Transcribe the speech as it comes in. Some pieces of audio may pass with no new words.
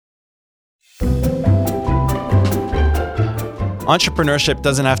Entrepreneurship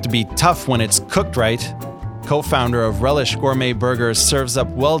doesn't have to be tough when it's cooked right. Co-founder of Relish Gourmet Burgers serves up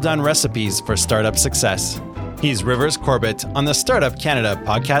well-done recipes for startup success. He's Rivers Corbett on the Startup Canada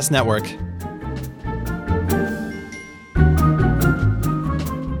Podcast Network.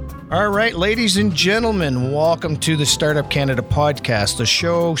 All right, ladies and gentlemen, welcome to the Startup Canada Podcast, the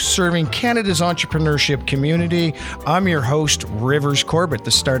show serving Canada's entrepreneurship community. I'm your host, Rivers Corbett.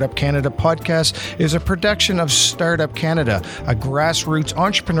 The Startup Canada Podcast is a production of Startup Canada, a grassroots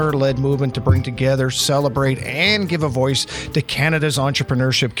entrepreneur-led movement to bring together, celebrate, and give a voice to Canada's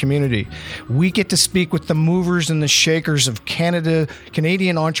entrepreneurship community. We get to speak with the movers and the shakers of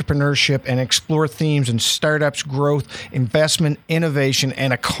Canadian entrepreneurship and explore themes in startups, growth, investment, innovation,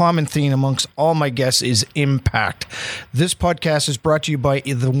 and a common theme amongst all my guests is impact. This podcast is brought to you by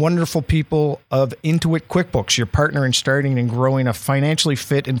the wonderful people of Intuit QuickBooks, your partner in starting and growing a financially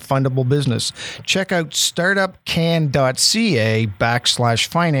fit and fundable business. Check out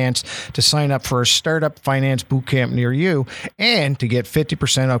startupcan.ca/finance to sign up for a startup finance bootcamp near you and to get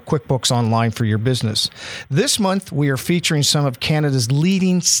 50% off QuickBooks Online for your business. This month, we are featuring some of Canada's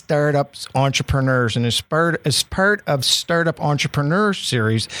leading startup entrepreneurs, and as part of Startup Entrepreneur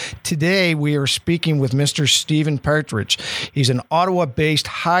Series, today, we are speaking with Mr. Stephen Partridge. He's an Ottawa-based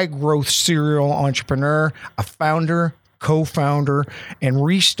high-growth serial entrepreneur, a founder, co-founder, and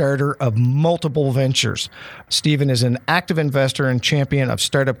restarter of multiple ventures. Stephen is an active investor and champion of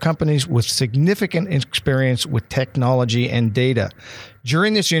startup companies with significant experience with technology and data.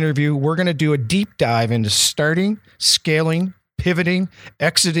 During this interview, we're going to do a deep dive into starting, scaling, pivoting,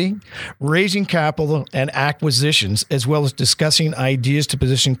 exiting, raising capital, and acquisitions, as well as discussing ideas to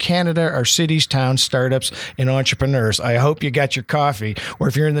position Canada, our cities, towns, startups, and entrepreneurs. I hope you got your coffee, or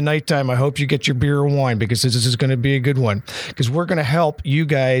if you're in the nighttime, I hope you get your beer or wine, because this is going to be a good one, because we're going to help you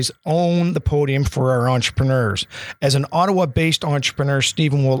guys own the podium for our entrepreneurs. As an Ottawa-based entrepreneur,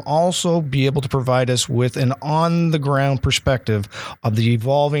 Stephen will also be able to provide us with an on-the-ground perspective of the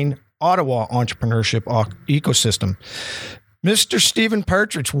evolving Ottawa entrepreneurship ecosystem. Mr. Stephen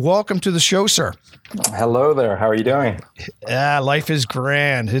Partridge, welcome to the show, sir. Hello there. How are you doing? Life is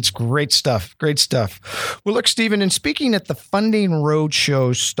grand. It's great stuff. Great stuff. Well, look, Stephen, in speaking at the Funding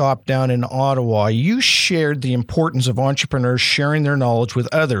Roadshow stop down in Ottawa, you shared the importance of entrepreneurs sharing their knowledge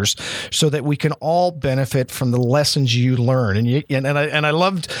with others so that we can all benefit from the lessons you learn. And I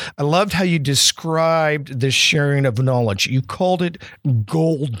loved how you described this sharing of knowledge. You called it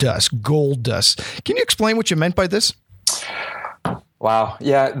gold dust. Gold dust. Can you explain what you meant by this? Wow.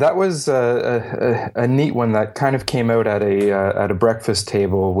 Yeah, that was a neat one that kind of came out at a breakfast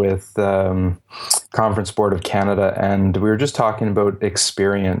table with Conference Board of Canada, and we were just talking about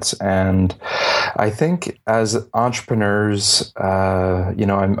experience. And I think as entrepreneurs,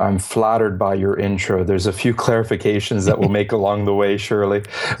 I'm flattered by your intro. There's a few clarifications that we'll make along the way, surely,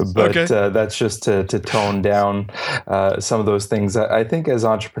 but okay. That's just to tone down some of those things. I think as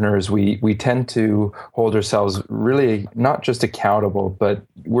entrepreneurs, we tend to hold ourselves really not just accountable, but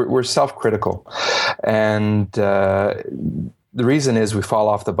we're self-critical. And the reason is we fall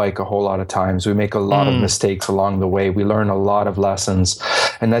off the bike a whole lot of times. We make a lot of mistakes along the way. We learn a lot of lessons.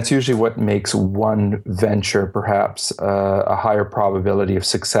 And that's usually what makes one venture perhaps a higher probability of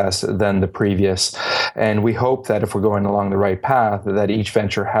success than the previous. And we hope that if we're going along the right path, that each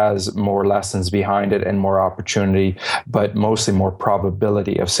venture has more lessons behind it and more opportunity, but mostly more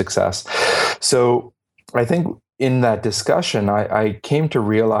probability of success. So I think in that discussion, I came to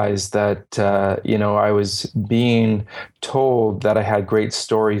realize that, I was being told that I had great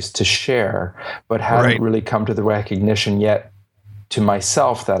stories to share, but hadn't really come to the recognition yet to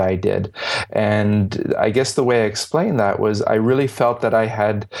myself that I did. And I guess the way I explained that was I really felt that I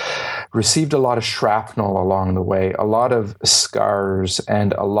had received a lot of shrapnel along the way, a lot of scars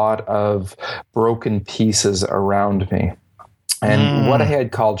and a lot of broken pieces around me. And what I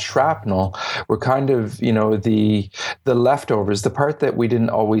had called shrapnel were kind of, the leftovers, the part that we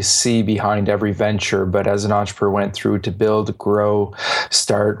didn't always see behind every venture, but as an entrepreneur went through to build, grow,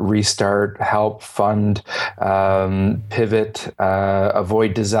 start, restart, help, fund, pivot,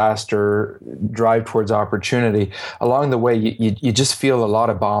 avoid disaster, drive towards opportunity. Along the way, you just feel a lot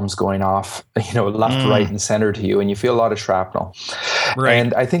of bombs going off, left, right, and center to you, and you feel a lot of shrapnel. Right.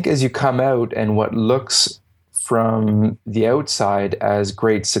 And I think as you come out and what looks from the outside as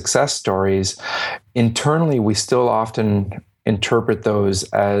great success stories, internally we still often interpret those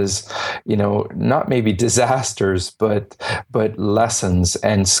as, not maybe disasters, but lessons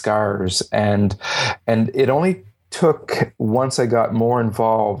and scars. And it only took, once I got more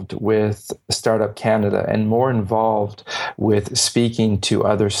involved with Startup Canada and more involved with speaking to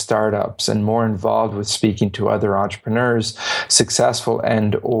other startups and more involved with speaking to other entrepreneurs, successful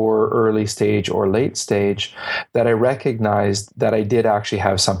and or early stage or late stage, that I recognized that I did actually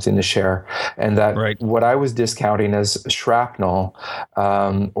have something to share, and that what I was discounting as shrapnel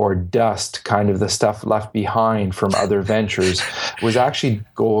or dust, kind of the stuff left behind from other ventures, was actually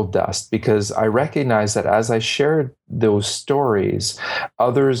gold dust, because I recognized that as I shared those stories,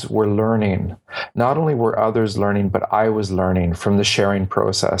 others were learning. Not only were others learning, but I was learning from the sharing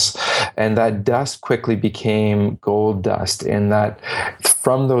process. And that dust quickly became gold dust, in that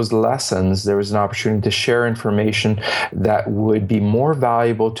from those lessons, there was an opportunity to share information that would be more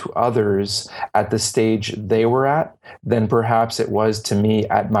valuable to others at the stage they were at than perhaps it was to me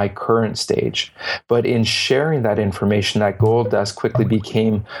at my current stage. But in sharing that information, that gold dust quickly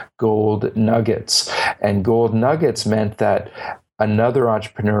became gold nuggets. And gold nuggets meant that another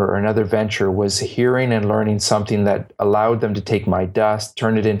entrepreneur or another venture was hearing and learning something that allowed them to take my dust,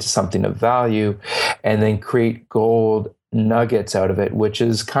 turn it into something of value, and then create gold nuggets out of it, which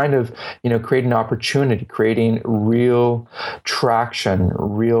is kind of, creating opportunity, creating real traction,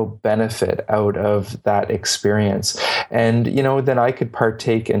 real benefit out of that experience. And, then I could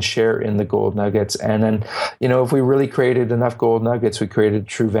partake and share in the gold nuggets. And then, if we really created enough gold nuggets, we created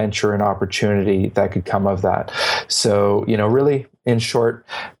true venture and opportunity that could come of that. So, really, in short,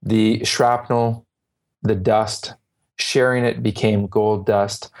 the shrapnel, the dust, sharing it became gold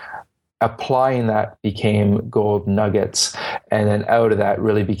dust. Applying that became gold nuggets, and then out of that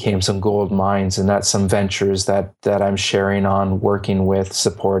really became some gold mines, and that's some ventures that I'm sharing on, working with,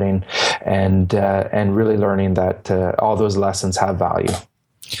 supporting, and really learning that all those lessons have value.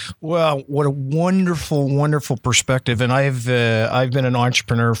 Well, what a wonderful, wonderful perspective. And I've been an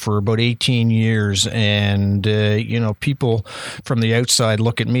entrepreneur for about 18 years. And, people from the outside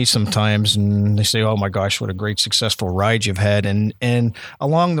look at me sometimes and they say, oh my gosh, what a great successful ride you've had. And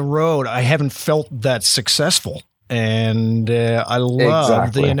along the road, I haven't felt that successful. And I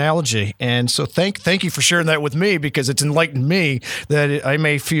love the analogy. And so thank you for sharing that with me, because it's enlightened me that I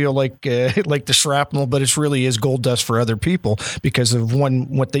may feel like the shrapnel, but it really is gold dust for other people because of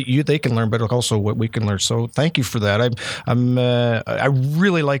what they can learn, but also what we can learn. So thank you for that. I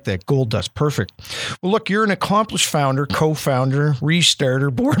really like that gold dust. Perfect. Well, look, you're an accomplished founder, co-founder,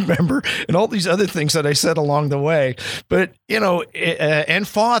 restarter, board member, and all these other things that I said along the way. But and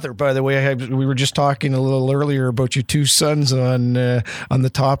father, by the way. We were just talking a little earlier about your two sons on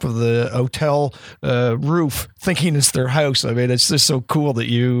the top of the hotel roof, thinking it's their house. I mean, it's just so cool that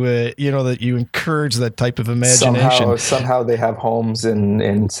you encourage that type of imagination. Somehow they have homes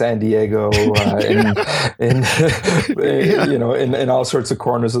in San Diego, in all sorts of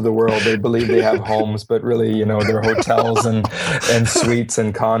corners of the world. They believe they have homes, but really, they're hotels and suites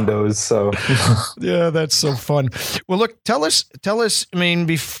and condos. So yeah, that's so fun. Well, look, tell us. I mean,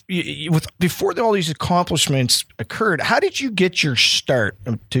 before all these accomplishments occurred, how did you get your start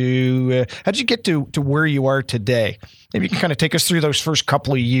how did you get to where you are today? Maybe you can kind of take us through those first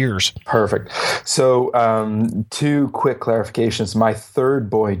couple of years. Perfect. So 2 quick clarifications. My third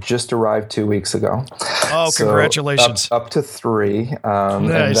boy just arrived 2 weeks ago. Oh, congratulations. Up to 3.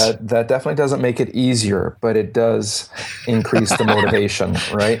 Nice. And that definitely doesn't make it easier, but it does increase the motivation,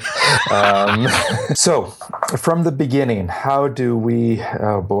 right? So from the beginning, how do we,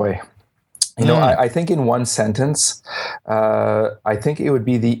 oh boy. I think in one sentence, I think it would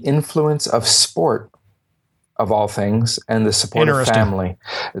be the influence of sport, of all things, and the support of family.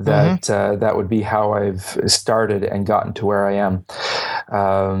 That would be how I've started and gotten to where I am.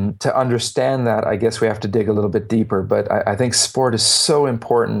 To understand that, I guess we have to dig a little bit deeper, but I think sport is so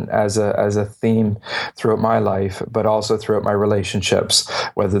important as a theme throughout my life, but also throughout my relationships,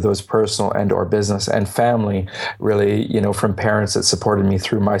 whether those personal and or business, and family, really, from parents that supported me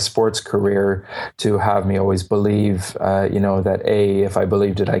through my sports career to have me always believe, that if I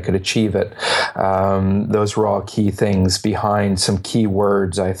believed it, I could achieve it. Those were all key things behind some key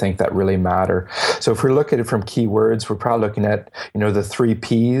words, I think, that really matter. So if we look at it from key words, we're probably looking at, the 3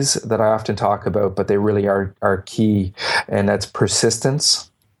 P's that I often talk about, but they really are key. And that's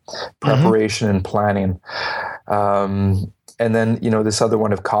persistence, preparation, and planning. And then, this other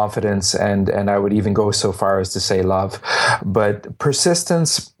one of confidence, and I would even go so far as to say love. But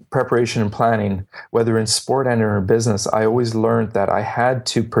persistence, preparation and planning, whether in sport and in business, I always learned that I had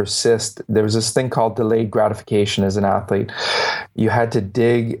to persist. There was this thing called delayed gratification as an athlete. You had to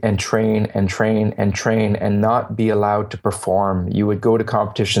dig and train and train and train and not be allowed to perform. You would go to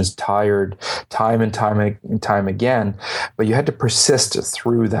competitions tired time and time again, but you had to persist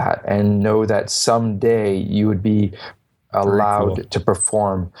through that and know that someday you would be allowed to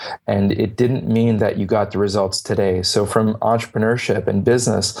perform. And it didn't mean that you got the results today. So from entrepreneurship and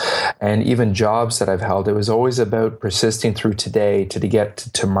business and even jobs that I've held, it was always about persisting through today to get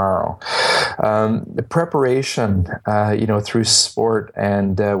to tomorrow. The preparation, through sport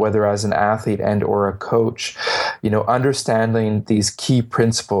and whether as an athlete and or a coach, understanding these key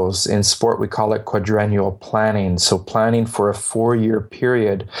principles. In sport, we call it quadrennial planning. So planning for a 4-year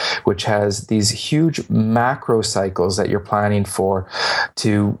period, which has these huge macro cycles that you're planning for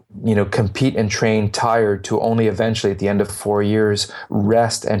to, compete and train tired to only eventually at the end of 4 years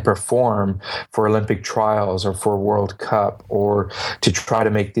rest and perform for Olympic trials or for World Cup or to try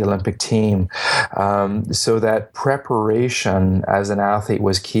to make the Olympic team. So that preparation as an athlete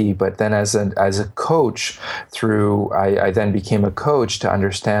was key. But then as a coach, I then became a coach to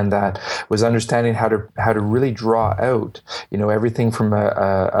understand that, was understanding how to really draw out, everything from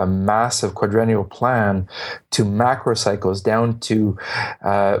a massive quadrennial plan to macro cycles down to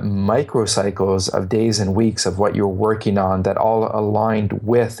micro cycles of days and weeks of what you're working on that all aligned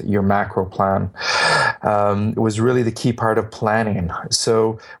with your macro plan was really the key part of planning.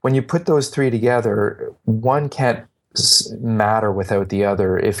 So when you put those three together, one can't matter without the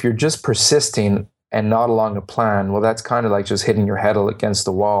other. If you're just persisting and not along a plan, well, that's kind of like just hitting your head against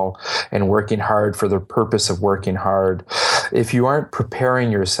the wall and working hard for the purpose of working hard. If you aren't preparing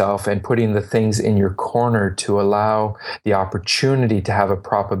yourself and putting the things in your corner to allow the opportunity to have a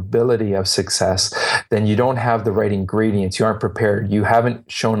probability of success, then you don't have the right ingredients. You aren't prepared. You haven't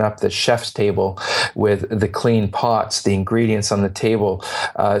shown up at the chef's table with the clean pots, the ingredients on the table.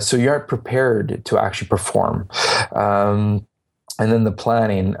 So you aren't prepared to actually perform. And then the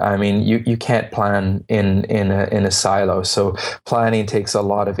planning, I mean, you can't plan in a silo. So planning takes a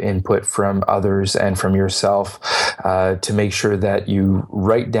lot of input from others and from yourself to make sure that you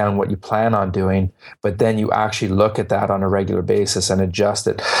write down what you plan on doing, but then you actually look at that on a regular basis and adjust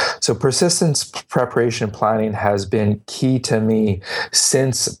it. So persistence, preparation, and planning has been key to me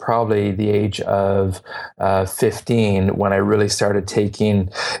since probably the age of 15, when I really started taking,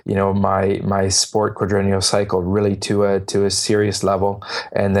 my sport quadrennial cycle really to a serious level,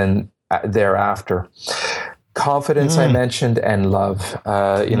 and then thereafter. Confidence, I mentioned, and love.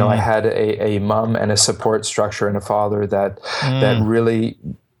 I had a mom and a support structure and a father that really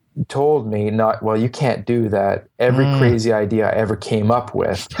told me you can't do that. Every crazy idea I ever came up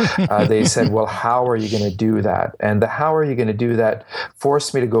with, they said, well, how are you going to do that? And the how are you going to do that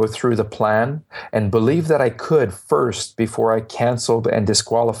forced me to go through the plan and believe that I could first before I canceled and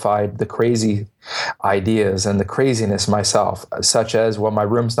disqualified the crazy ideas and the craziness myself, such as, well, my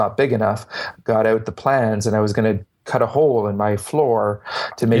room's not big enough, got out the plans, and I was going to cut a hole in my floor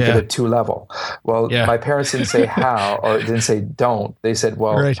to make it a 2-level. Well, my parents didn't say how, or didn't say don't. They said,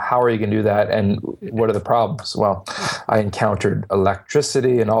 well, how are you going to do that? And what are the problems? Well, I encountered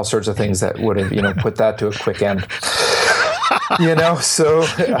electricity and all sorts of things that would have, put that to a quick end. So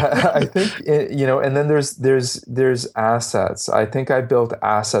I think, and then there's assets. I think I built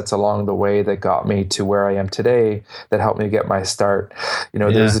assets along the way that got me to where I am today, that helped me get my start.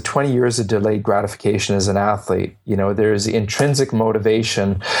 There's the 20 years of delayed gratification as an athlete. There's the intrinsic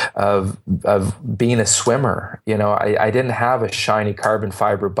motivation of being a swimmer. I didn't have a shiny carbon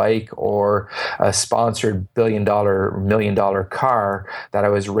fiber bike or a sponsored $1 million car that I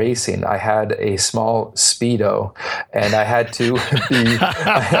was racing. I had a small Speedo, and I had to be,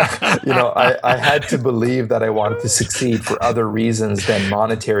 I had to believe that I wanted to succeed for other reasons than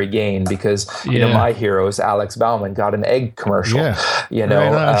monetary gain, because, my heroes, Alex Bauman, got an egg commercial,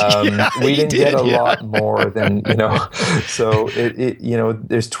 we didn't get a lot more than, so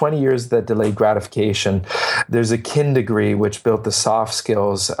there's 20 years of that delayed gratification. There's a kin degree, which built the soft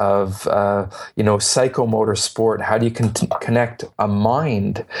skills of, psychomotor sport. How do you connect a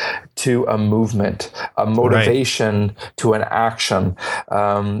mind to a movement, a motivation to an action?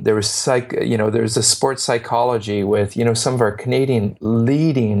 There was there's a sports psychology with some of our Canadian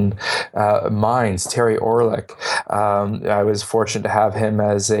leading minds. Terry Orlick, I was fortunate to have him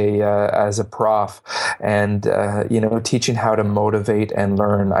as a prof, and teaching how to motivate and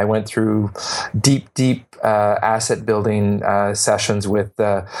learn. I went through deep asset building sessions with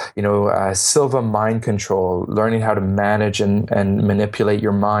Silva mind control, learning how to manage and manipulate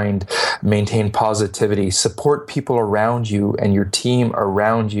your mind, maintain positivity, support people around you you and your team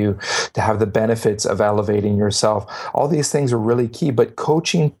around you to have the benefits of elevating yourself. All these things are really key, but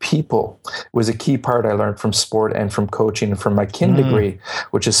coaching people was a key part I learned from sport and from coaching and from my kin degree,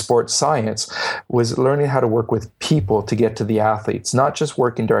 which is sports science, was learning how to work with people to get to the athletes, not just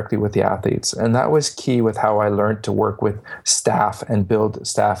working directly with the athletes. And that was key with how I learned to work with staff and build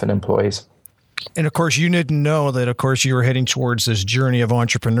staff and employees. And of course, you didn't know that, of course, you were heading towards this journey of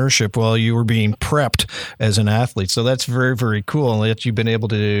entrepreneurship while you were being prepped as an athlete. So that's very, very cool that you've been able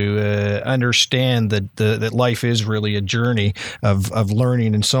to understand that life is really a journey of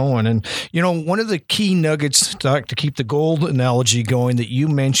learning and so on. And, one of the key nuggets to keep the gold analogy going that you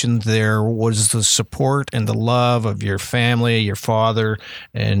mentioned there was the support and the love of your family, your father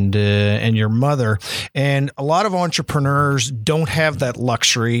and your mother. And a lot of entrepreneurs don't have that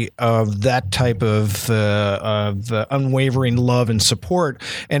luxury of that type of unwavering love and support.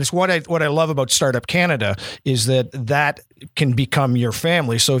 And it's what I love about Startup Canada is that can become your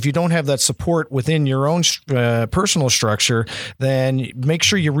family. So if you don't have that support within your own personal structure, then make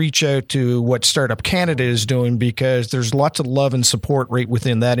sure you reach out to what Startup Canada is doing, because there's lots of love and support right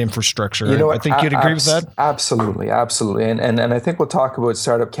within that infrastructure. I think you'd agree with that? Absolutely. And I think we'll talk about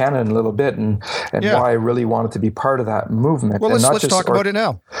Startup Canada in a little bit and why I really wanted to be part of that movement. Well, let's talk about it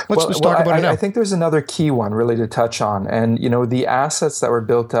now. Let's talk about it now. I think there's another key one really to touch on. And, the assets that were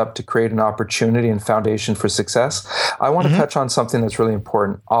built up to create an opportunity and foundation for success. I want to touch on something that's really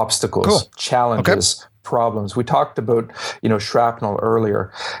important: obstacles, challenges, problems. We talked about, shrapnel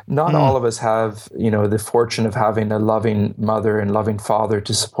earlier. Not all of us have, the fortune of having a loving mother and loving father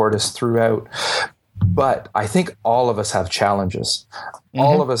to support us throughout. But I think all of us have challenges.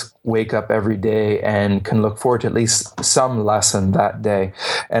 All of us wake up every day and can look forward to at least some lesson that day.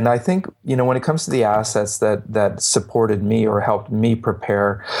 And I think, when it comes to the assets that supported me or helped me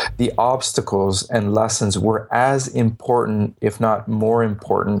prepare, the obstacles and lessons were as important, if not more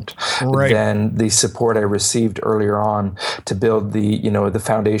important, than the support I received earlier on to build the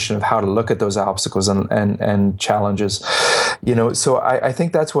foundation of how to look at those obstacles and challenges. So I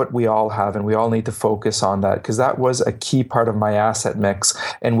think that's what we all have, and we all need to focus on that, because that was a key part of my asset mix.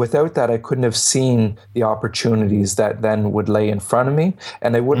 And without that, I couldn't have seen the opportunities that then would lay in front of me,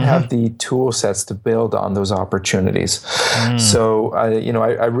 and I wouldn't have the tool sets to build on those opportunities. So,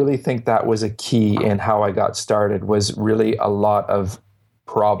 I really think that was a key in how I got started, was really a lot of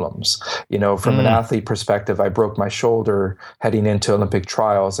problems. From an athlete perspective, I broke my shoulder heading into Olympic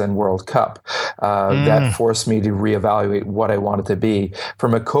trials and World Cup. That forced me to reevaluate what I wanted to be.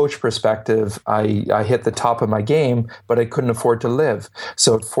 From a coach perspective, I hit the top of my game, but I couldn't afford to live.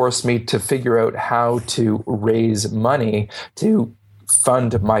 So it forced me to figure out how to raise money to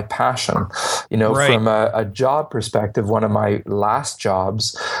fund my passion. From a job perspective, one of my last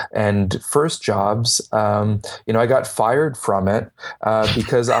jobs and first jobs, I got fired from it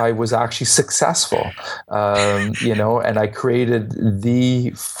because I was actually successful, and I created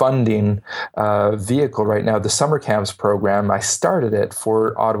the funding vehicle right now, the summer camps program. I started it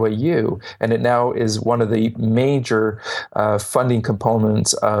for Ottawa U, and it now is one of the major funding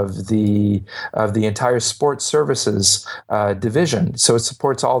components of the entire sports services division. So it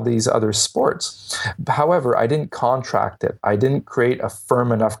supports all these other sports. However, I didn't contract it. I didn't create a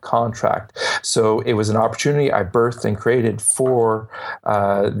firm enough contract. So it was an opportunity I birthed and created for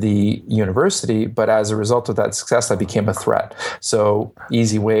the university. But as a result of that success, I became a threat. So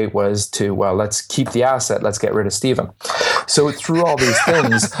easy way was to, let's keep the asset. Let's get rid of Stephen. So through all these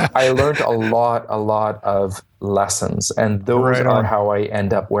things, I learned a lot of lessons, and those are how I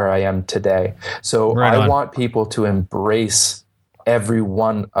end up where I am today. So I want people to embrace every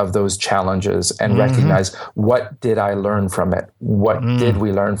one of those challenges and recognize, what did I learn from it? What did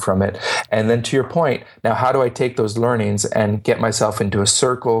we learn from it? And then to your point, now how do I take those learnings and get myself into a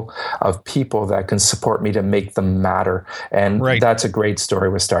circle of people that can support me to make them matter? And that's a great story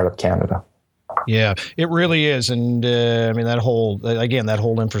with Startup Canada. Yeah, it really is. And that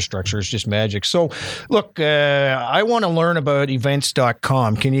whole infrastructure is just magic. So look, I want to learn about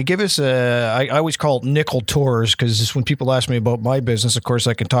events.com. Can you give us I always call it nickel tours, because when people ask me about my business, of course,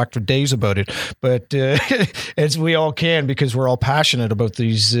 I can talk for days about it. But as we all can, because we're all passionate about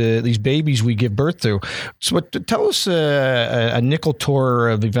these babies we give birth to. So tell us a nickel tour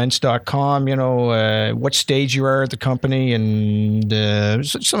of events.com, what stage you are at the company, and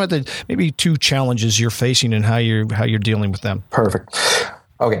some of the maybe two challenges you're facing and how you're dealing with them. Perfect.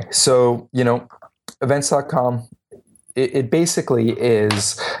 Okay. So, events.com, it basically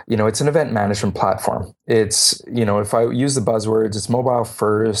is, it's an event management platform. It's, if I use the buzzwords, it's mobile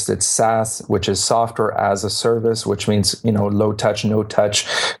first, it's SaaS, which is software as a service, which means, low touch, no touch.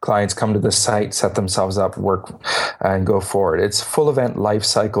 Clients come to the site, set themselves up, work, and go forward. It's full event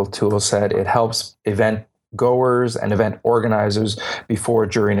lifecycle tool set. It helps event goers and event organizers before,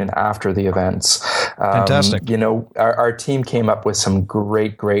 during, and after the events. Fantastic. Our team came up with some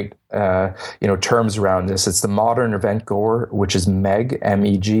great terms around this. It's the modern event goer, which is MEG,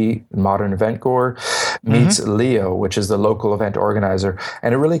 M-E-G, modern event goer, meets Leo, which is the local event organizer.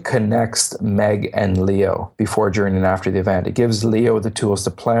 And it really connects MEG and Leo before, during, and after the event. It gives Leo the tools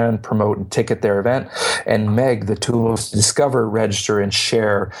to plan, promote, and ticket their event, and MEG the tools to discover, register, and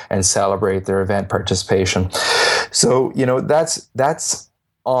share and celebrate their event participation. So, that's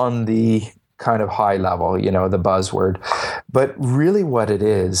on the kind of high level, the buzzword. But really what it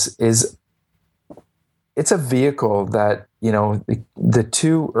is it's a vehicle that, the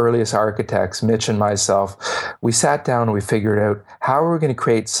two earliest architects, Mitch and myself, we sat down and we figured out how are we going to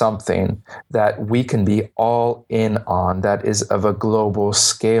create something that we can be all in on, that is of a global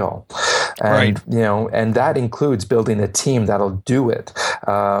scale. And, and that includes building a team that'll do it.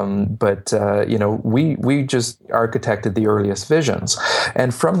 But we just architected the earliest visions.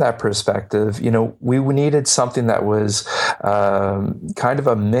 And from that perspective, we needed something that was kind of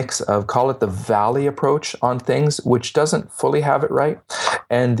a mix of, call it the Valley approach on things, which doesn't fully have it right,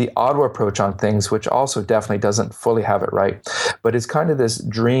 and the Ottawa approach on things, which also definitely doesn't fully have it right. But it's kind of this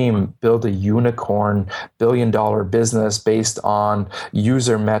dream, build a unicorn, billion-dollar business based on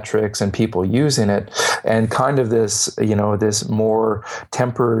user metrics and people using it, and kind of this, this more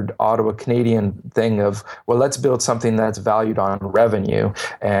tempered Ottawa Canadian thing of, well, let's build something that's valued on revenue.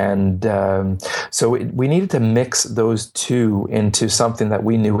 And we needed to mix those two into something that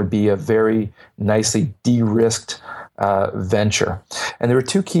we knew would be a very nicely de-risked venture. And there were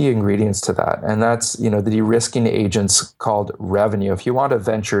two key ingredients to that. And that's, the de-risking agents called revenue. If you want a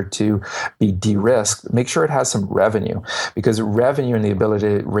venture to be de-risked, make sure it has some revenue, because revenue and the ability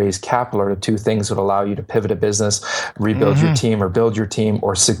to raise capital are the two things that allow you to pivot a business, rebuild your team, or build your team,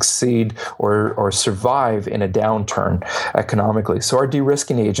 or succeed or survive in a downturn economically. So our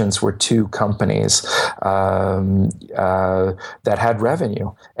de-risking agents were two companies that had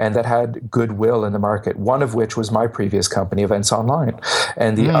revenue and that had goodwill in the market, one of which was my previous company, Events Online,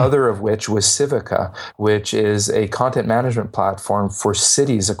 and the other of which was Civica, which is a content management platform for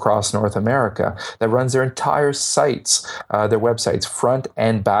cities across North America that runs their entire sites, their websites, front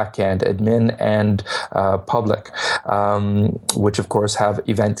and back end, admin and public, which of course have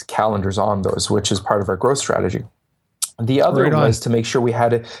event calendars on those, which is part of our growth strategy. The other was to make sure we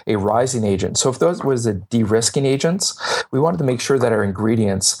had a rising agent. So if those was the de-risking agents, we wanted to make sure that our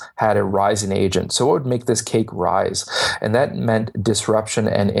ingredients had a rising agent. So what would make this cake rise? And that meant disruption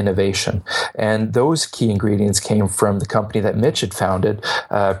and innovation. And those key ingredients came from the company that Mitch had founded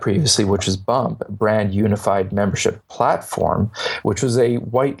previously, which was Bump, Brand Unified Membership Platform, which was a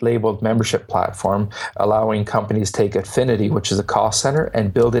white-labeled membership platform allowing companies to take Affinity, which is a cost center,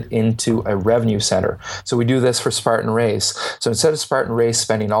 and build it into a revenue center. So we do this for Spartan Race. So instead of Spartan Race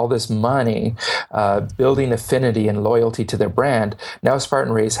spending all this money building affinity and loyalty to their brand, now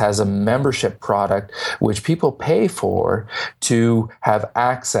Spartan Race has a membership product which people pay for to have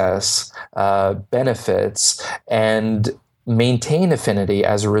access, benefits, and maintain affinity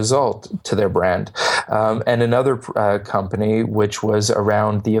as a result to their brand. And another company which was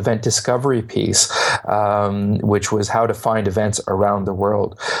around the event discovery piece, which was how to find events around the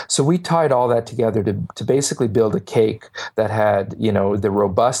world. So we tied all that together to basically build a cake that had, the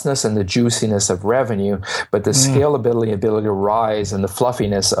robustness and the juiciness of revenue, but the scalability, ability to rise, and the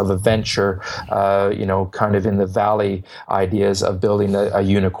fluffiness of a venture, kind of in the Valley ideas of building a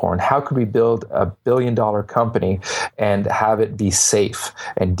unicorn. How could we build a billion-dollar company and have it be safe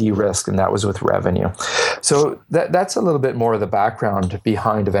and de-risked? And that was with revenue. So that's a little bit more of the background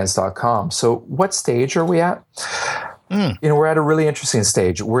behind events.com. So what stage are we at? We're at a really interesting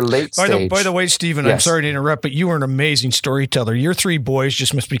stage. We're late stage. By the way, Stephen, yes. I'm sorry to interrupt, but you are an amazing storyteller. Your three boys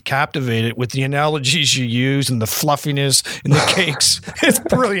just must be captivated with the analogies you use and the fluffiness and the cakes. It's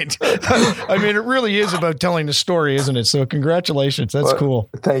brilliant. I mean, it really is about telling the story, isn't it? So congratulations. That's cool.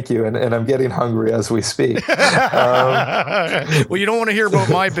 Thank you. And I'm getting hungry as we speak. Well, you don't want to hear about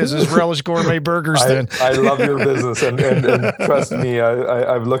my business, Relish Gourmet Burgers, then. I love your business. And trust me,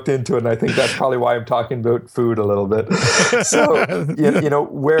 I've looked into it, and I think that's probably why I'm talking about food a little bit. So,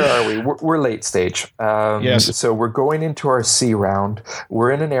 where are we? We're late stage. Yes. So we're going into our C round.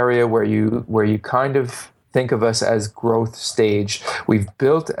 We're in an area where you kind of think of us as growth stage. We've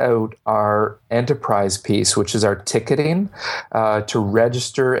built out our enterprise piece, which is our ticketing to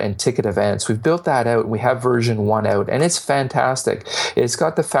register and ticket events. We've built that out. We have version 1 out, and it's fantastic. It's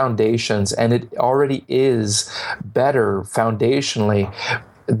got the foundations, and it already is better foundationally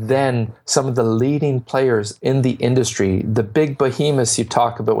than some of the leading players in the industry, the big behemoths you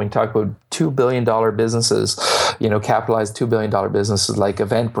talk about when you talk about $2 billion businesses, capitalized $2 billion businesses like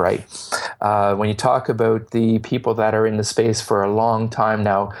Eventbrite. When you talk about the people that are in the space for a long time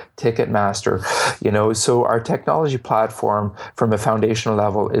now, Ticketmaster, so our technology platform from a foundational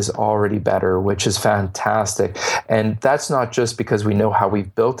level is already better, which is fantastic. And that's not just because we know how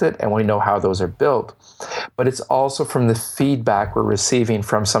we've built it and we know how those are built, but it's also from the feedback we're receiving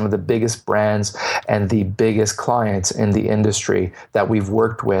from some of the biggest brands and the biggest clients in the industry that we've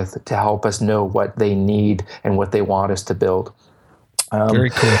worked with to help us know what they need and what they want us to build.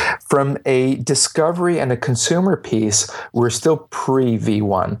 Very cool. From a discovery and a consumer piece, we're still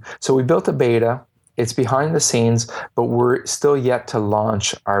pre-V1. So we built a beta. It's behind the scenes, but we're still yet to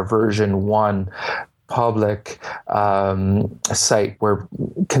launch our version 1 public site where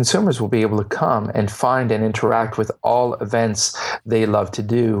consumers will be able to come and find and interact with all events they love to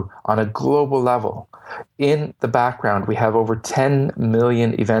do on a global level. In the background, we have over 10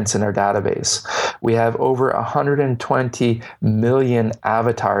 million events in our database. We have over 120 million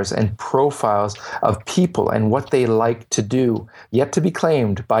avatars and profiles of people and what they like to do, yet to be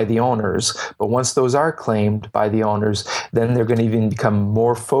claimed by the owners. But once those are claimed by the owners, then they're going to even become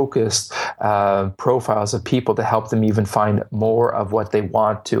more focused profiles of people to help them even find more of what they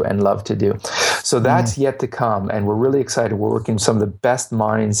want to and love to do. So that's yet to come, and we're really excited. We're working with some of the best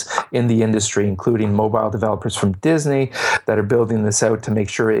minds in the industry, including mobile developers from Disney that are building this out to make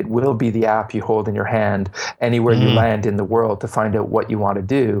sure it will be the app you hold in your hand anywhere you land in the world to find out what you want to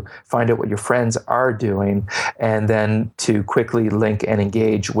do, find out what your friends are doing, and then to quickly link and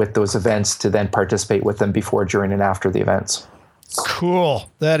engage with those events to then participate with them before, during, and after the events. Cool.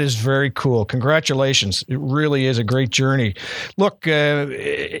 That is very cool. Congratulations. It really is a great journey. Look,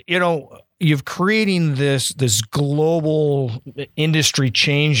 you're creating this global industry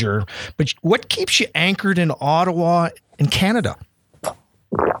changer, but what keeps you anchored in Ottawa and Canada?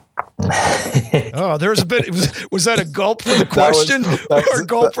 Oh, there's a bit. Was that a gulp for the question or a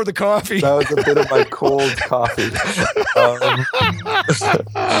gulp for the coffee? That was a bit of my cold coffee.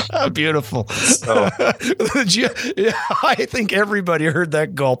 Beautiful. So. I think everybody heard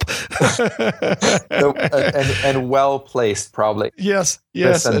that gulp. and well placed, probably. Yes,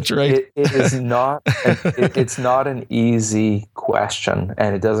 Listen, that's right. It is not. It's not an easy question,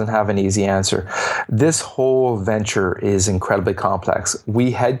 and it doesn't have an easy answer. This whole venture is incredibly complex.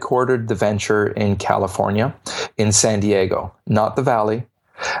 We headquartered the venture in California, in San Diego, not the Valley,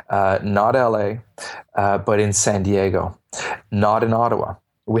 not LA, but in San Diego, not in Ottawa.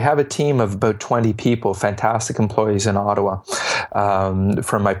 We have a team of about 20 people, fantastic employees in Ottawa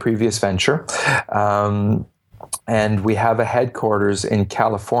from my previous venture. And we have a headquarters in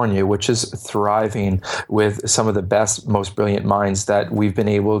California, which is thriving with some of the best, most brilliant minds that we've been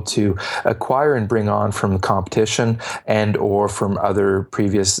able to acquire and bring on from competition and or from other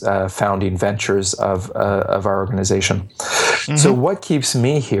previous founding ventures of our organization. Mm-hmm. So what keeps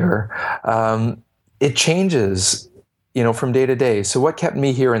me here? It changes from day to day. So what kept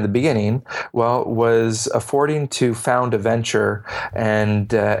me here in the beginning, was affording to found a venture and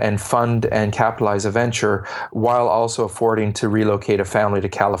fund and capitalize a venture while also affording to relocate a family to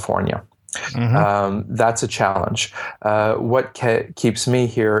California. Mm-hmm. That's a challenge. What keeps me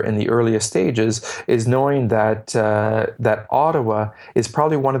here in the earliest stages is knowing that Ottawa is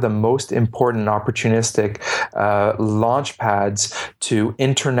probably one of the most important opportunistic launch pads to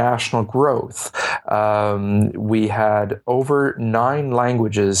international growth. We had over 9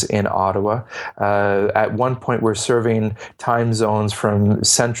 languages in Ottawa. At one point, we're serving time zones from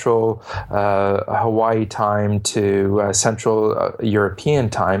Central Hawaii time to Central European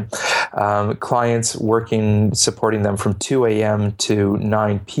time. Clients supporting them from 2 a.m. to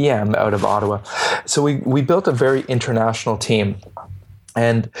 9 p.m. out of Ottawa. So we built a very international team.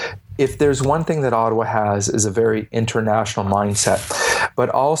 And if there's one thing that Ottawa has is a very international mindset, but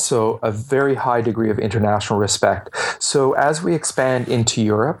also a very high degree of international respect. So as we expand into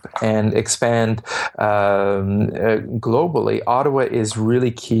Europe and expand globally, Ottawa is really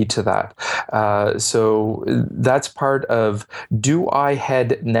key to that. So that's part of, do I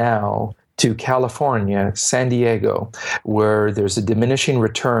head now to California, San Diego, where there's a diminishing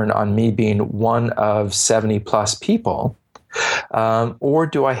return on me being one of 70 plus people, Or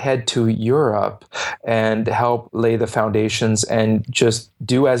do I head to Europe and help lay the foundations and just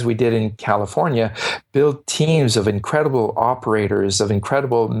do as we did in California, build teams of incredible operators, of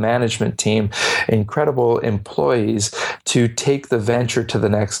incredible management team, incredible employees to take the venture to the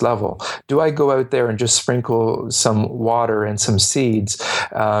next level? Do I go out there and just sprinkle some water and some seeds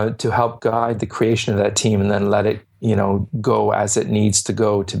to help guide the creation of that team and then let it go as it needs to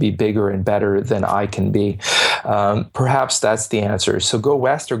go to be bigger and better than I can be? Perhaps that's the answer. So go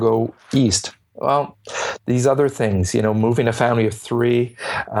west or go east. Well, these other things, moving a family of three,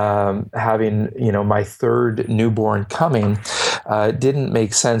 having, my third newborn coming, didn't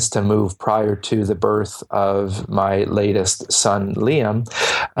make sense to move prior to the birth of my latest son, Liam,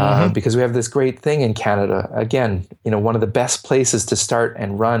 because we have this great thing in Canada. Again, one of the best places to start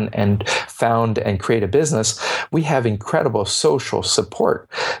and run and found and create a business. We have incredible social support.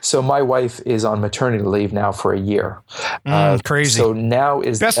 So my wife is on maternity leave now for a year. Crazy. So now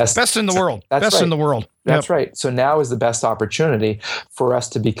is best in the world. Best in the world. That's right. So now is the best opportunity for us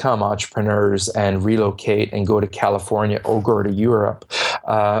to become entrepreneurs and relocate and go to California or go to Europe.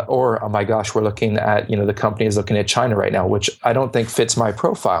 Or, oh my gosh, we're looking at, the company is looking at China right now, which I don't think fits my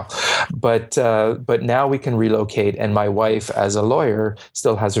profile. But now we can relocate, and my wife, as a lawyer,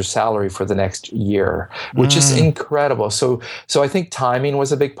 still has her salary for the next year, which is incredible. So I think timing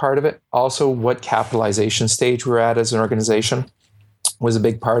was a big part of it. Also, what capitalization stage we're at as an organization was a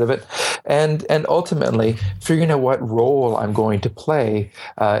big part of it. And ultimately figuring out what role I'm going to play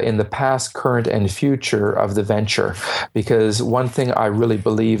in the past, current, and future of the venture. Because one thing I really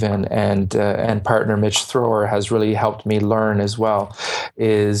believe in, and partner Mitch Thrower has really helped me learn as well,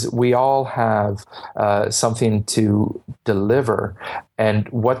 is we all have something to deliver. And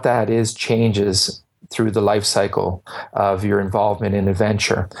what that is changes through the life cycle of your involvement in a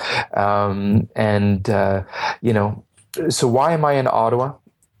venture. So why am I in Ottawa?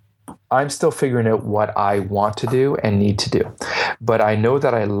 I'm still figuring out what I want to do and need to do. But I know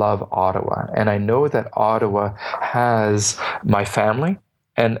that I love Ottawa, and I know that Ottawa has my family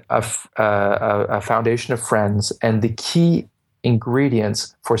and a foundation of friends and the key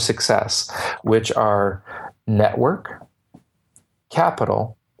ingredients for success, which are network,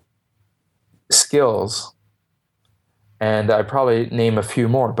 capital, skills, and I probably name a few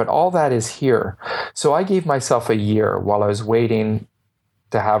more, but all that is here. So I gave myself a year while I was waiting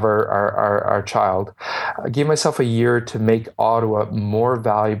to have our child. I gave myself a year to make Ottawa more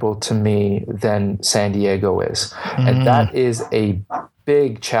valuable to me than San Diego is. And that is a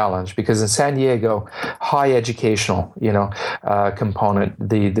big challenge, because in San Diego, high educational, component.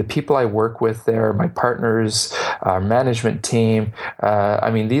 The people I work with there, my partners, our management team,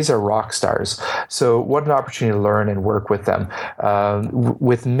 these are rock stars. So what an opportunity to learn and work with them.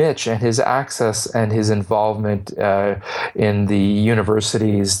 With Mitch and his access and his involvement in the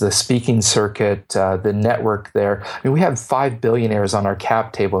universities, the speaking circuit, the network there. We have 5 billionaires on our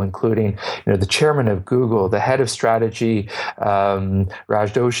cap table, including the chairman of Google, the head of strategy,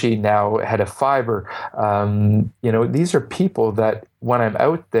 Raj Doshi, now head of fiber. These are people that when I'm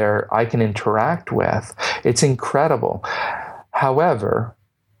out there, I can interact with. It's incredible. However,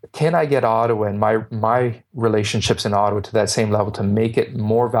 can I get Ottawa and my relationships in Ottawa to that same level to make it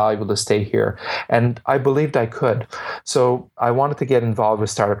more valuable to stay here? And I believed I could. So I wanted to get involved with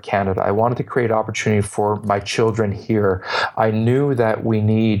Startup Canada. I wanted to create opportunity for my children here. I knew that we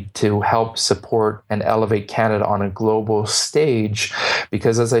need to help support and elevate Canada on a global stage,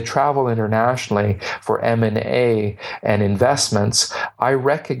 because as I travel internationally for M&A and investments, I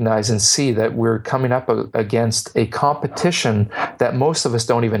recognize and see that we're coming up against a competition that most of us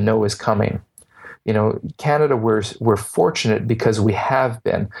don't even know is coming. Canada, we're fortunate because we have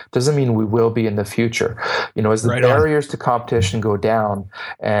been. Doesn't mean we will be in the future. As the barriers to competition go down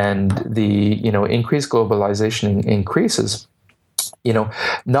and the increased globalization increases,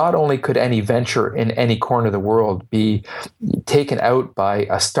 not only could any venture in any corner of the world be taken out by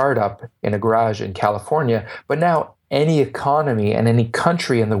a startup in a garage in California, but now any economy and any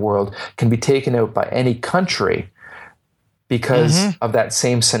country in the world can be taken out by any country because of that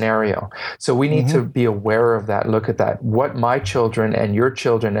same scenario. So we need to be aware of that, look at that. What my children and your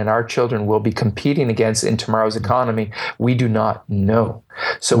children and our children will be competing against in tomorrow's economy, we do not know.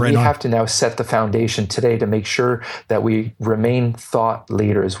 So we have to now set the foundation today to make sure that we remain thought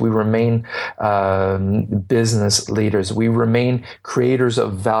leaders, we remain business leaders, we remain creators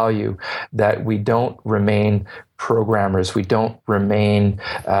of value, that we don't remain programmers, we don't remain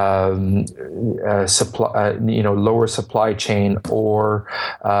lower supply chain or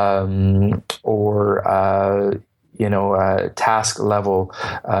task level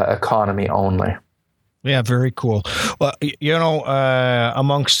economy only. Yeah, very cool. Well,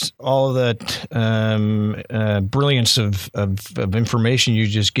 amongst all of that brilliance of information you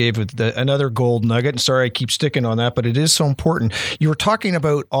just gave, another gold nugget, and sorry I keep sticking on that, but it is so important. You were talking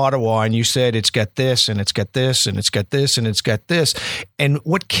about Ottawa, and you said it's got this, and it's got this, and it's got this, and it's got this. And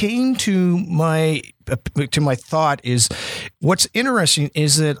what came to my thought is, what's interesting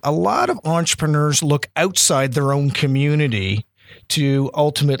is that a lot of entrepreneurs look outside their own community to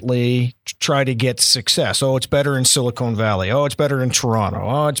ultimately try to get success. Oh, it's better in Silicon Valley. Oh, it's better in Toronto.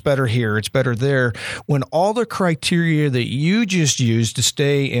 Oh, it's better here. It's better there. When all the criteria that you just used to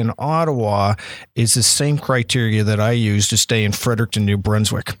stay in Ottawa is the same criteria that I use to stay in Fredericton, New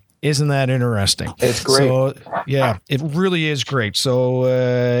Brunswick. Isn't that interesting? It's great. So, yeah, it really is great.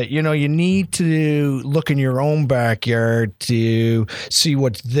 So, you need to look in your own backyard to see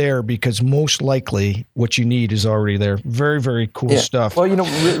what's there, because most likely what you need is already there. Very, very cool stuff. Well,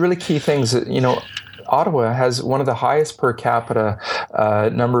 really key things, Ottawa has one of the highest per capita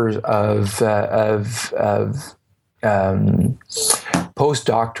numbers of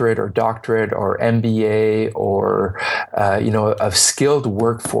postdoctorate or doctorate or MBA or of skilled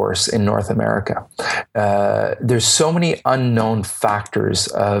workforce in North America. There's so many unknown factors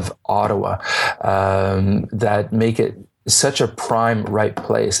of Ottawa that make it such a prime right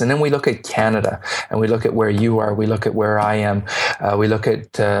place. And then we look at Canada, and we look at where you are, we look at where I am, we look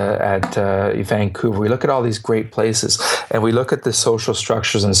at Vancouver, we look at all these great places, and we look at the social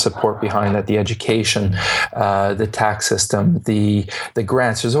structures and support behind that, the education, the tax system, the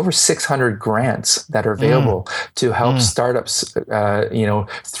grants. There's over 600 grants that are available to help startups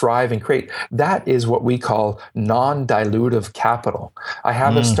thrive and create. That is what we call non-dilutive capital. I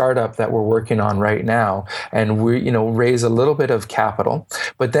have a startup that we're working on right now, and we raise a little bit of capital,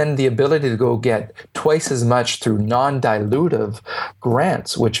 but then the ability to go get twice as much through non-dilutive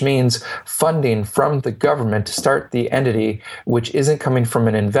grants, which means funding from the government to start the entity, which isn't coming from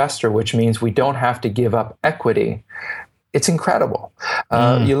an investor, which means we don't have to give up equity. It's incredible.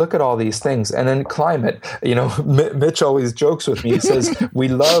 You look at all these things, and then climate. Mitch always jokes with me. He says, "We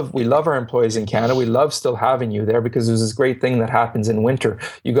love our employees in Canada. We love still having you there because there's this great thing that happens in winter.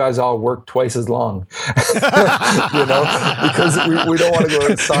 You guys all work twice as long, because we don't want to go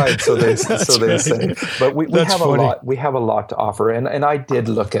outside." So they say. But we have funny. a lot. We have a lot to offer, and I did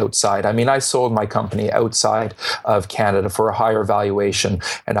look outside. I mean, I sold my company outside of Canada for a higher valuation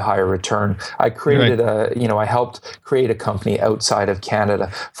and a higher return. I created I helped create a company outside of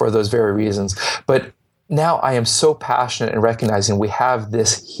Canada for those very reasons. But now I am so passionate in recognizing we have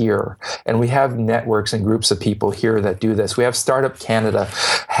this here, and we have networks and groups of people here that do this. We have Startup Canada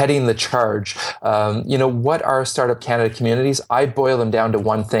heading the charge. What are Startup Canada communities? I boil them down to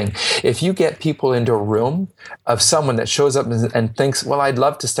one thing. If you get people into a room of someone that shows up and thinks, well, I'd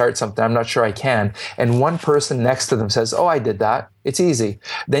love to start something, I'm not sure I can, and one person next to them says, oh, I did that, it's easy.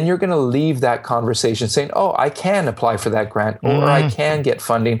 Then you're going to leave that conversation saying, oh, I can apply for that grant, or I can get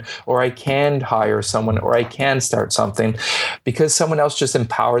funding, or I can hire someone, or I can start something, because someone else just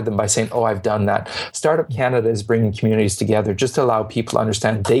empowered them by saying, oh, I've done that. Startup Canada is bringing communities together just to allow people to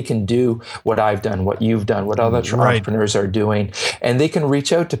understand they can do what I've done, what you've done, what other entrepreneurs are doing. And they can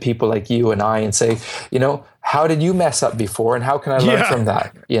reach out to people like you and I and say, how did you mess up before, and how can I learn from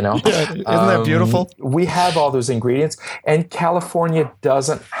that? Isn't that beautiful? We have all those ingredients, and California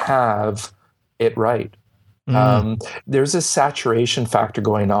doesn't have it right. There's a saturation factor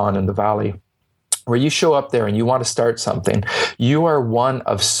going on in the Valley, where you show up there and you want to start something. You are one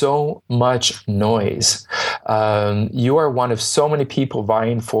of so much noise. You are one of so many people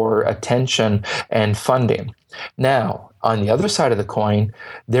vying for attention and funding. Now, on the other side of the coin,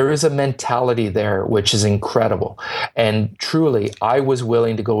 there is a mentality there which is incredible. And truly, I was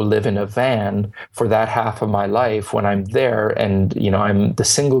willing to go live in a van for that half of my life when I'm there. And, I'm the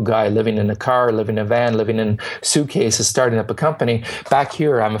single guy living in a car, living in a van, living in suitcases, starting up a company. Back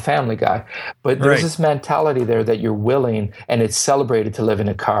here, I'm a family guy. But there's this mentality there that you're willing, and it's celebrated to live in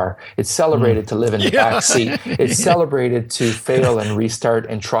a car. It's celebrated to live in the back seat. It's celebrated to fail and restart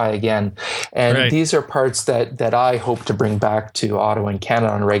and try again. And these are parts that I hope to bring back to Ottawa and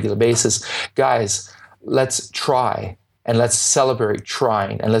Canada on a regular basis. Guys, let's try, and let's celebrate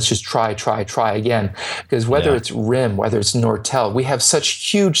trying, and let's just try again. Because whether it's RIM, whether it's Nortel, we have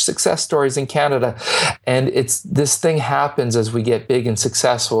such huge success stories in Canada. And this thing happens as we get big and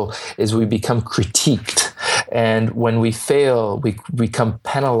successful, is we become critiqued. And when we fail, we become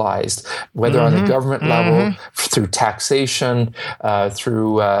penalized, whether on the government level, through taxation,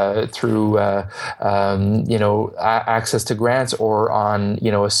 through access to grants, or on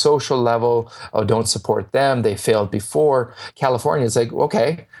a social level. Oh, don't support them, they failed before. California is like,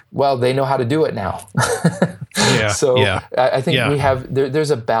 okay, well, they know how to do it now. I think we have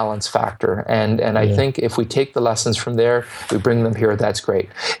there's a balance factor, and I think if we take the lessons from there, we bring them here, that's great.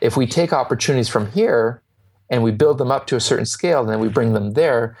 If we take opportunities from here and we build them up to a certain scale, and then we bring them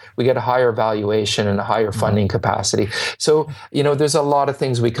there, we get a higher valuation and a higher funding capacity. So, there's a lot of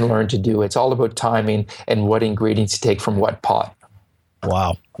things we can learn to do. It's all about timing and what ingredients to take from what pot.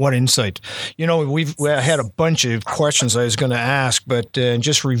 Wow. What insight. We've had a bunch of questions I was going to ask, but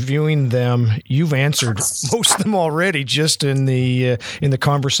just reviewing them, you've answered most of them already just in the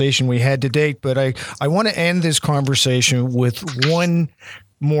conversation we had to date. But I want to end this conversation with one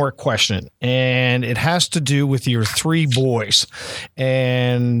more question, and it has to do with your three boys.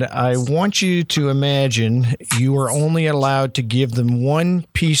 And I want you to imagine you are only allowed to give them one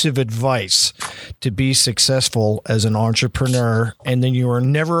piece of advice to be successful as an entrepreneur, and then you are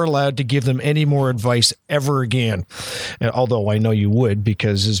never allowed to give them any more advice ever again. Although I know you would,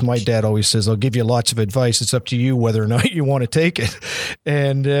 because as my dad always says, I'll give you lots of advice. It's up to you whether or not you want to take it.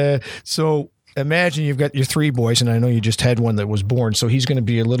 And so imagine you've got your three boys, and I know you just had one that was born, so he's going to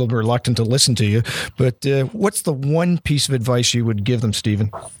be a little bit reluctant to listen to you. But what's the one piece of advice you would give them,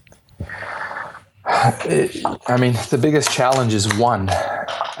 Stephen? The biggest challenge is one.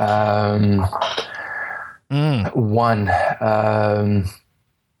 One.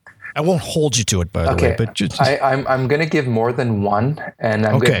 I won't hold you to it, by the way. But just... I'm going to give more than one, and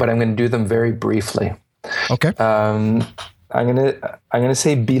but I'm going to do them very briefly. Okay. I'm going to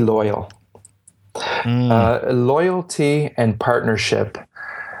say be loyal. Loyalty and partnership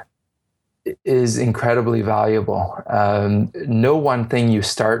is incredibly valuable. No one thing you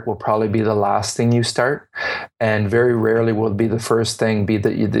start will probably be the last thing you start, and very rarely will be the first thing be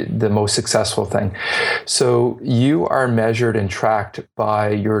the most successful thing. So you are measured and tracked by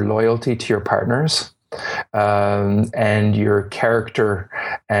your loyalty to your partners, and your character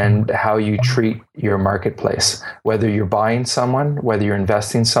and how you treat your marketplace. Whether you're buying someone, whether you're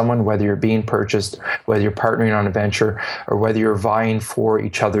investing in someone, whether you're being purchased, whether you're partnering on a venture, or whether you're vying for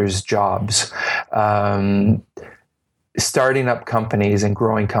each other's jobs. Starting up companies and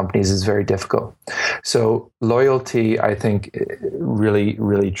growing companies is very difficult. So loyalty, I think, really,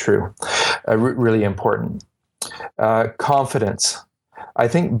 really true, really important. Confidence. I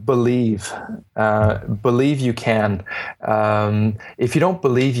think believe you can. If you don't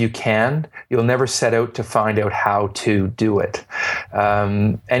believe you can, you'll never set out to find out how to do it.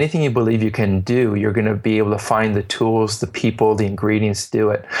 Anything you believe you can do, you're going to be able to find the tools, the people, the ingredients to do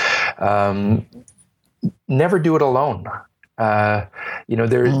it. Never do it alone.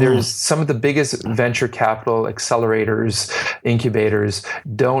 There's some of the biggest venture capital accelerators, incubators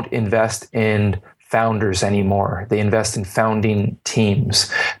don't invest in founders anymore. They invest in founding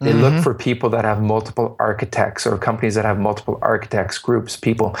teams. They look for people that have multiple architects, or companies that have multiple architects, groups,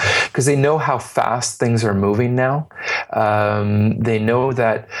 people, because they know how fast things are moving now. They know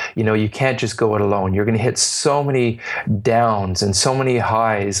that, you can't just go it alone. You're going to hit so many downs and so many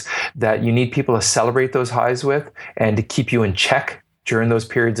highs that you need people to celebrate those highs with and to keep you in check during those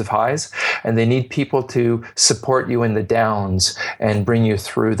periods of highs, and they need people to support you in the downs and bring you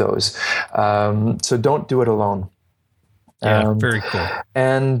through those. So don't do it alone. Yeah, very cool.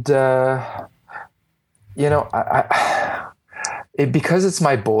 And because it's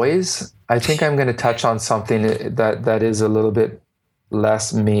my boys, I think I'm going to touch on something that is a little bit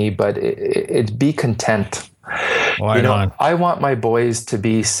less me, but it be content. I want my boys to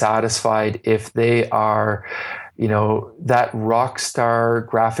be satisfied if they are, that rock star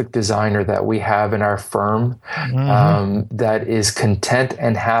graphic designer that we have in our firm, that is content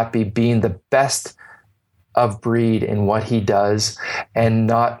and happy being the best of breed in what he does, and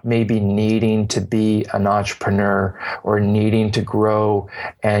not maybe needing to be an entrepreneur or needing to grow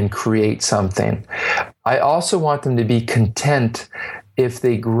and create something. I also want them to be content if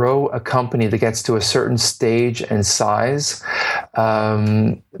they grow a company that gets to a certain stage and size,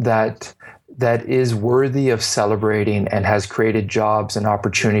 that is worthy of celebrating and has created jobs and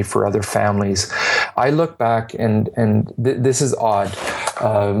opportunity for other families. I look back and this is odd.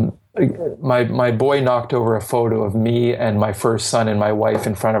 My boy knocked over a photo of me and my first son and my wife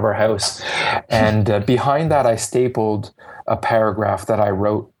in front of our house. And behind that, I stapled a paragraph that I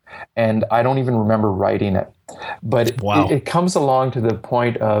wrote, and I don't even remember writing it. But it comes along to the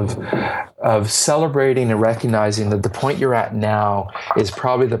point of celebrating and recognizing that the point you're at now is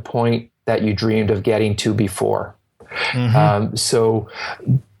probably the point that you dreamed of getting to before. So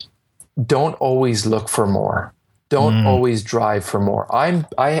don't always look for more. Don't always drive for more.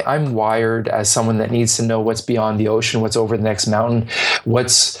 I'm wired as someone that needs to know what's beyond the ocean, what's over the next mountain,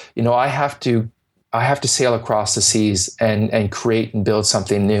 I have to sail across the seas and create and build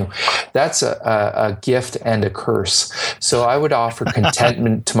something new. That's a gift and a curse. So I would offer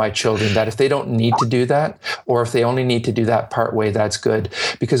contentment to my children that if they don't need to do that, or if they only need to do that part way, that's good.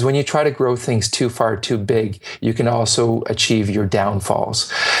 Because when you try to grow things too far, too big, you can also achieve your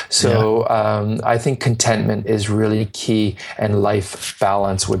downfalls. So I think contentment is really key, and life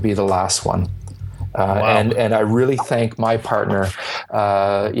balance would be the last one. And I really thank my partner,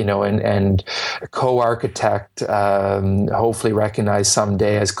 and co-architect, hopefully recognized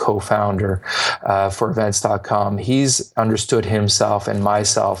someday as co-founder for events.com. He's understood himself and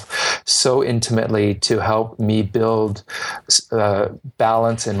myself so intimately to help me build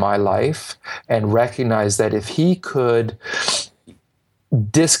balance in my life, and recognize that if he could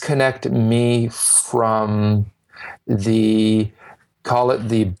disconnect me from call it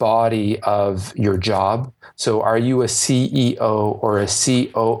the body of your job. So are you a CEO or a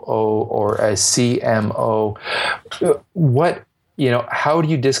COO or a CMO? How do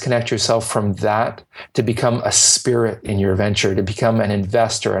you disconnect yourself from that to become a spirit in your venture, to become an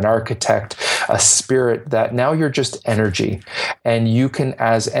investor, an architect, a spirit that now you're just energy, and you can,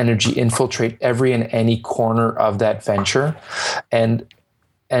 as energy, infiltrate every and any corner of that venture and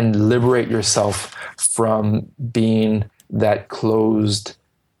liberate yourself from being that closed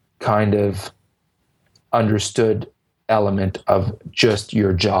kind of understood element of just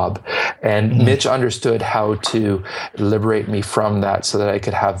your job. And Mitch understood how to liberate me from that so that I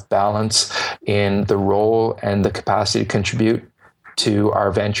could have balance in the role and the capacity to contribute to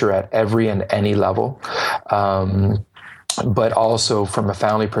our venture at every and any level. But also from a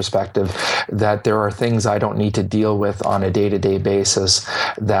family perspective, that there are things I don't need to deal with on a day-to-day basis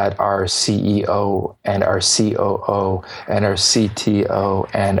that our CEO and our COO and our CTO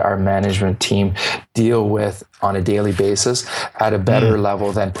and our management team deal with on a daily basis at a better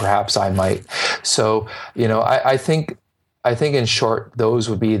level than perhaps I might. So, I think in short, those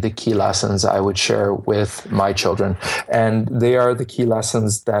would be the key lessons I would share with my children. And they are the key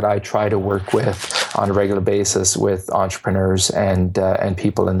lessons that I try to work with on a regular basis with entrepreneurs and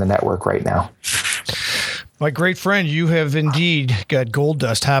people in the network right now. My great friend, you have indeed got gold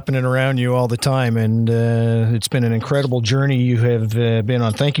dust happening around you all the time, and it's been an incredible journey you have been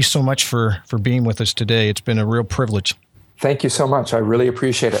on. Thank you so much for being with us today. It's been a real privilege. Thank you so much. I really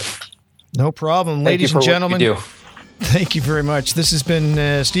appreciate it. No problem. Ladies and gentlemen. What you do. Thank you very much. This has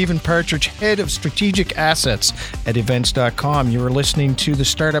been Stephen Partridge, Head of Strategic Assets at Events.com. You are listening to the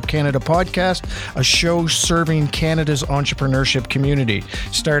Startup Canada podcast, a show serving Canada's entrepreneurship community.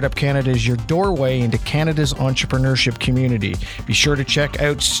 Startup Canada is your doorway into Canada's entrepreneurship community. Be sure to check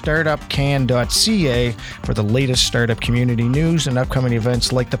out startupcan.ca for the latest startup community news and upcoming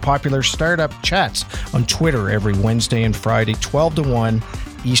events like the popular Startup Chats on Twitter every Wednesday and Friday, 12 to 1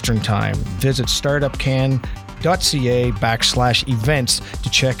 Eastern Time. Visit startupcan.ca/events to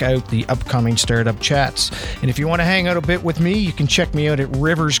check out the upcoming startup chats. And if you want to hang out a bit with me, you can check me out at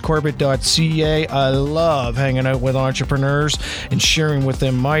riverscorbett.ca. I love hanging out with entrepreneurs and sharing with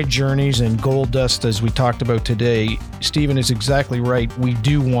them my journeys and gold dust as we talked about today. Stephen is exactly right. We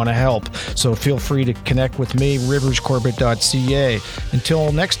do want to help. So feel free to connect with me, riverscorbett.ca.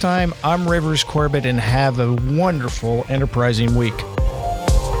 Until next time, I'm Rivers Corbett, and have a wonderful enterprising week.